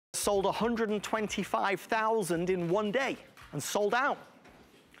sold 125,000 in one day and sold out.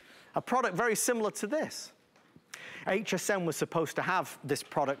 A product very similar to this. HSN was supposed to have this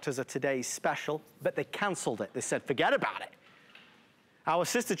product as a today's special, but they canceled it. They said, forget about it. Our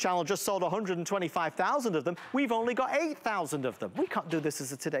sister channel just sold 125,000 of them. We've only got 8,000 of them. We can't do this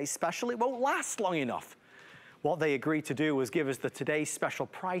as a today's special. It won't last long enough. What they agreed to do was give us the today's special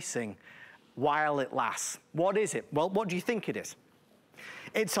pricing while it lasts. What is it? Well, what do you think it is?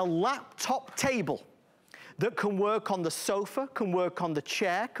 It's a laptop table that can work on the sofa, can work on the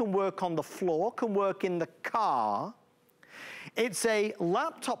chair, can work on the floor, can work in the car. It's a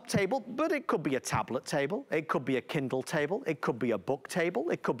laptop table, but it could be a tablet table, it could be a Kindle table, it could be a book table,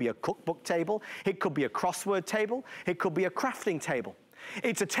 it could be a cookbook table, it could be a crossword table, it could be a crafting table.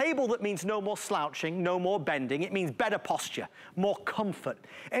 It's a table that means no more slouching, no more bending. It means better posture, more comfort.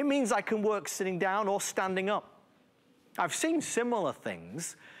 It means I can work sitting down or standing up. I've seen similar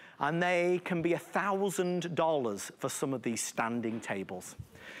things, and they can be $1,000 for some of these standing tables.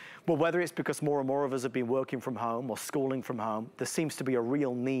 Well, whether it's because more and more of us have been working from home or schooling from home, there seems to be a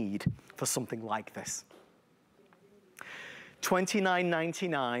real need for something like this.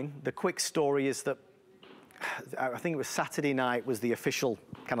 $29.99. The quick story is that I think it was Saturday night was the official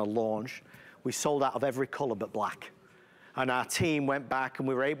kind of launch. We sold out of every color but black. And our team went back and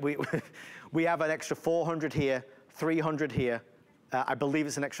we have an extra 400 here, 300 here. I believe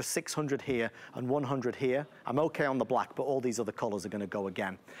it's an extra 600 here and 100 here. I'm okay on the black, but all these other colors are gonna go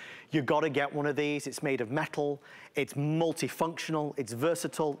again. You've gotta get one of these. It's made of metal. It's multifunctional. It's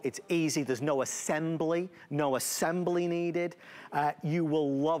versatile. It's easy. There's no assembly needed. You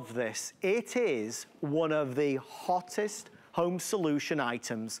will love this. It is one of the hottest home solution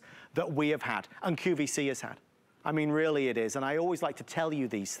items that we have had, and QVC has had. I mean, really it is. And I always like to tell you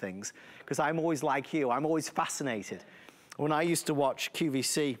these things because I'm always like you. I'm always fascinated. When I used to watch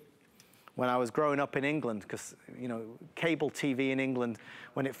QVC when I was growing up in England, because, you know, cable TV in England,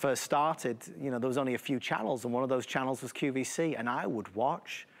 when it first started, you know, there was only a few channels, and one of those channels was QVC, and I would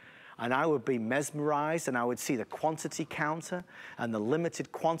watch, and I would be mesmerized, and I would see the quantity counter, and the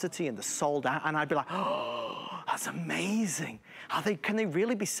limited quantity, and the sold out, and I'd be like, oh, that's amazing. Can they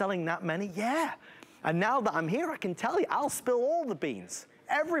really be selling that many? Yeah. And now that I'm here, I can tell you, I'll spill all the beans.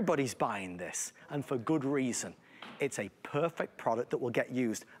 Everybody's buying this, and for good reason. It's a perfect product that will get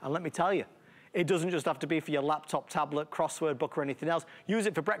used. And let me tell you, it doesn't just have to be for your laptop, tablet, crossword book, or anything else. Use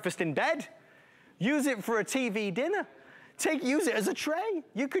it for breakfast in bed. Use it for a TV dinner. Use it as a tray.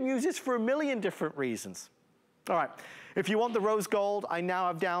 You can use this for a million different reasons. All right, if you want the rose gold, I now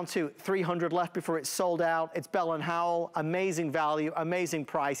have down to 300 left before it's sold out. It's Bell Howell, amazing value, amazing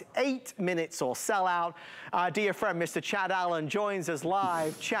price, 8 minutes or sell out. Our dear friend, Mr. Chad Allen, joins us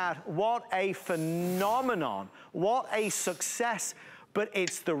live. Chad, what a phenomenon, what a success, but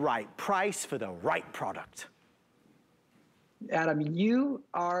it's the right price for the right product. Adam, you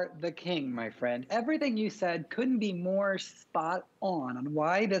are the king, my friend. Everything you said couldn't be more spot on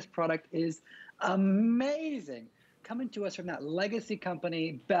why this product is amazing. Coming to us from that legacy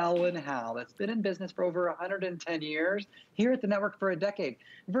company, Bell Howell, that's been in business for over 110 years, here at the network for a decade.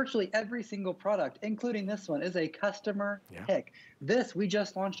 Virtually every single product, including this one, is a customer pick. This we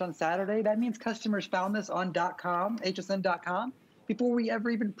just launched on Saturday. That means customers found this on .com, hsn.com, before we ever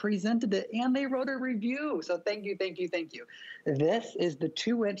even presented it, and they wrote a review. So thank you, thank you, thank you. This is the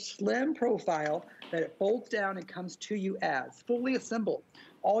 2-inch slim profile that it folds down and comes to you as fully assembled.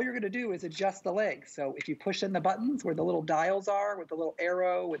 All you're going to do is adjust the legs. So if you push in the buttons where the little dials are, with the little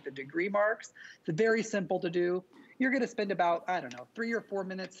arrow, with the degree marks, it's very simple to do. You're going to spend about, I don't know, 3 or 4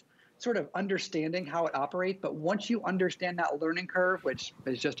 minutes sort of understanding how it operates. But once you understand that learning curve, which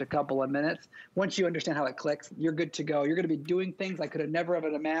is just a couple of minutes, once you understand how it clicks, you're good to go. You're going to be doing things I could have never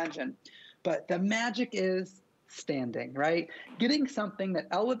even imagined. But the magic is standing, right? Getting something that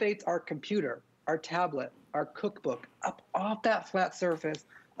elevates our computer, our tablet, our cookbook up off that flat surface,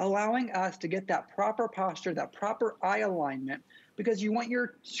 allowing us to get that proper posture, that proper eye alignment, because you want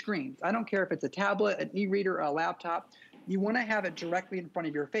your screens. I don't care if it's a tablet, an e-reader, or a laptop. You want to have it directly in front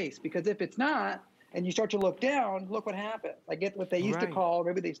of your face, because if it's not, and you start to look down, look what happens. I get what they used to call,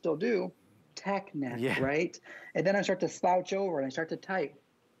 maybe they still do, tech neck, right? And then I start to slouch over and I start to type,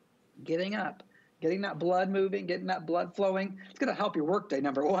 getting up, getting that blood moving, getting that blood flowing. It's going to help your workday,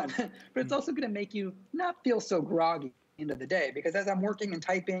 number one. But it's also going to make you not feel so groggy into the day, because as I'm working and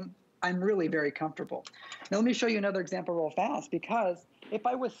typing, I'm really very comfortable. Now, let me show you another example real fast, because if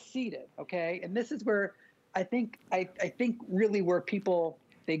I was seated, okay, and this is where I think really where people,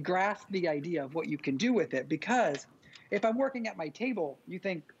 they grasp the idea of what you can do with it, because if I'm working at my table, you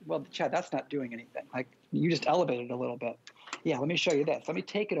think, well, Chad, that's not doing anything. Like, you just elevated it a little bit. Yeah, let me show you this. Let me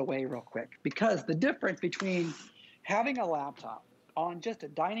take it away real quick, because the difference between having a laptop on just a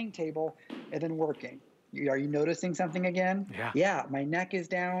dining table and then working. Are you noticing something again? Yeah. Yeah, my neck is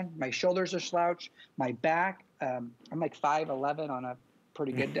down, my shoulders are slouched, my back, I'm like 5'11" on a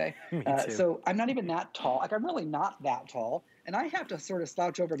pretty good day. Me too. So I'm not even that tall. Like, I'm really not that tall. And I have to sort of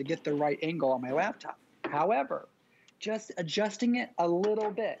slouch over to get the right angle on my laptop. However, just adjusting it a little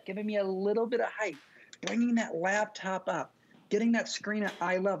bit, giving me a little bit of height, bringing that laptop up, getting that screen at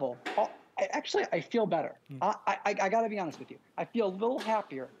eye level. I feel better. I got to be honest with you. I feel a little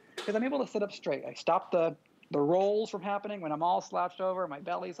happier because I'm able to sit up straight. I stop the rolls from happening when I'm all slouched over, my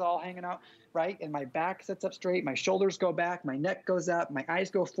belly's all hanging out, right? And my back sits up straight, my shoulders go back, my neck goes up, my eyes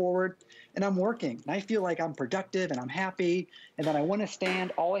go forward, and I'm working. And I feel like I'm productive and I'm happy. And then I want to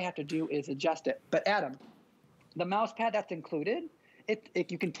stand. All I have to do is adjust it. But Adam, the mouse pad that's included,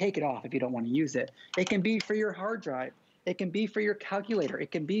 you can take it off if you don't want to use it. It can be for your hard drive. It can be for your calculator.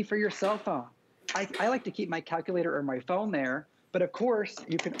 It can be for your cell phone. I like to keep my calculator or my phone there. But of course,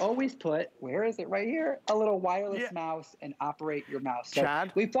 you can always put, where is it, right here, a little wireless mouse and operate your mouse. So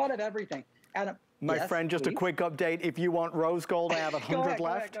Chad? we've thought of everything. Adam, My friend, just a quick update. If you want rose gold, I have 100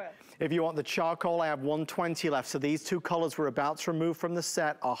 left. Go ahead. If you want the charcoal, I have 120 left. So these two colors we're about to remove from the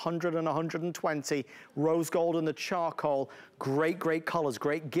set, 100 and 120. Rose gold and the charcoal. Great, great colors.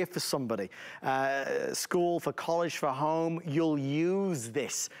 Great gift for somebody. School, for college, for home. You'll use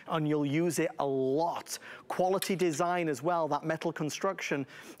this, and you'll use it a lot. Quality design as well, that metal construction.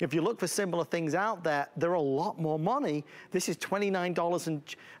 If you look for similar things out there, they're a lot more money. This is $29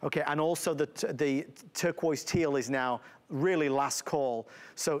 and, okay, and also the turquoise teal is now really last call.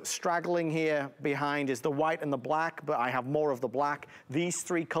 So straggling here behind is the white and the black, but I have more of the black. These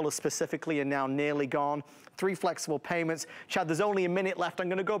three colors specifically are now nearly gone. 3 flexible payments. Chad, there's only a minute left. I'm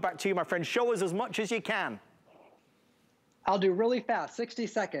gonna go back to you, my friend. Show us as much as you can. I'll do really fast, 60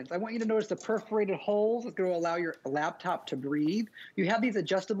 seconds. I want you to notice the perforated holes. It's going to allow your laptop to breathe. You have these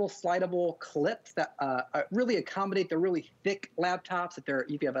adjustable, slidable clips that really accommodate the really thick laptops.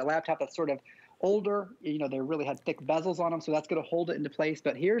 If you have a laptop that's sort of older, you know, they really had thick bezels on them, so that's going to hold it into place.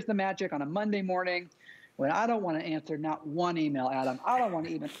 But here's the magic on a Monday morning when I don't want to answer not one email, Adam. I don't want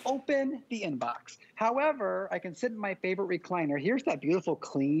to even open the inbox. However, I can sit in my favorite recliner. Here's that beautiful,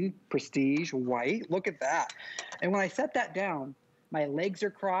 clean, prestige white. Look at that. And when I set that down, my legs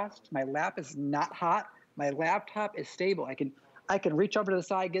are crossed. My lap is not hot. My laptop is stable. I can reach over to the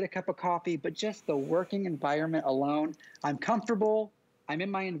side, get a cup of coffee, but just the working environment alone, I'm comfortable. I'm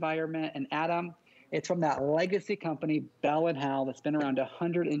in my environment. And Adam, it's from that legacy company, Bell Howell, that's been around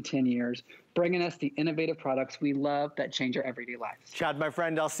 110 years, bringing us the innovative products we love that change our everyday lives. Chad, my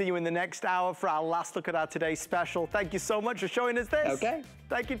friend, I'll see you in the next hour for our last look at our today's special. Thank you so much for showing us this. Okay.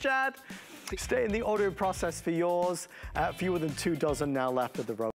 Thank you, Chad. Stay in the ordering process for yours. Fewer than 2 dozen now left of the road.